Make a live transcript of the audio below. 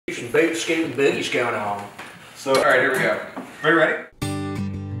boot scooting boogies going on. So, all right, here we go. Ready?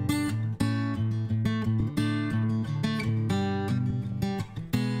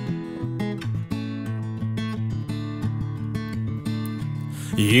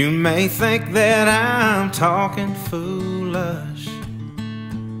 You may think that I'm talking foolish.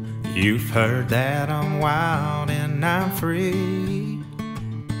 You've heard that I'm wild and I'm free.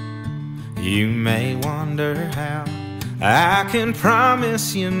 You may wonder how I can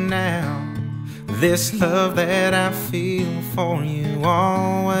promise you now this love that I feel for you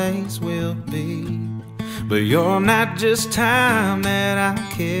always will be. But you're not just time that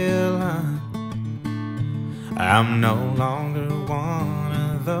I'm killing. I'm no longer one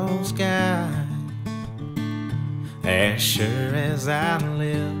of those guys. As sure as I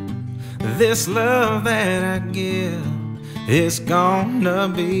live, this love that I give is gonna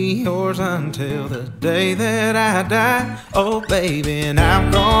be yours until the day that I die. Oh baby, and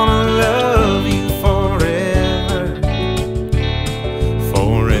I'm gonna love you forever,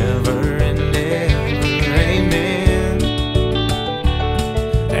 forever and ever, amen.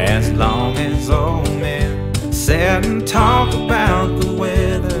 As long as old men sit and talk about the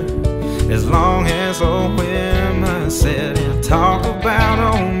weather, as long as old women sit and talk about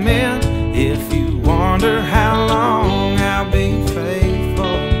old men. If you wonder how long I'll be faithful,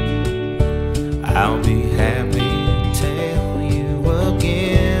 I'll be happy to tell you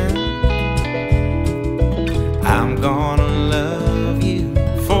again. I'm gonna love you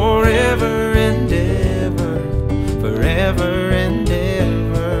forever and ever, forever and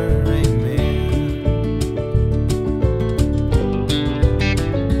ever, amen.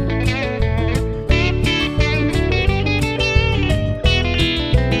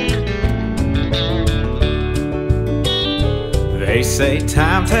 They say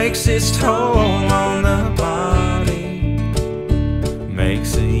time takes its toll on the body,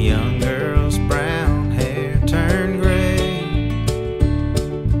 makes a young girl's brown hair turn gray.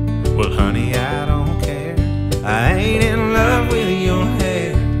 Well honey, I don't care, I ain't in love with your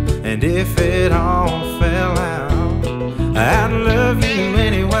hair. And if it all fell out, I'd love you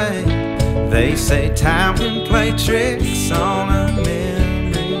anyway. They say time can play tricks on a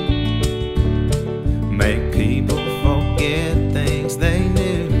memory, make people forget things they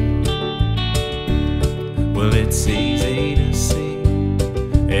knew. Well, it's easy to see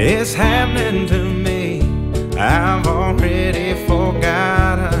it's happening to me. I've already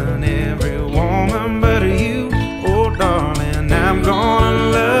forgotten every woman but you. Oh darling, I'm gonna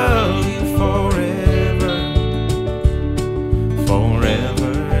love you forever,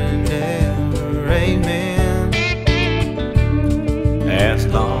 forever and ever, amen. As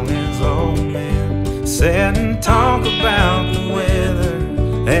long as old men sit and talk about the weather,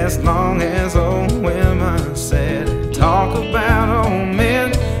 as long as old women sit and talk about old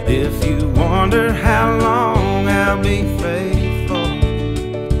men. If you wonder how long I'll be faithful,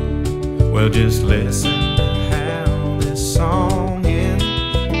 well just listen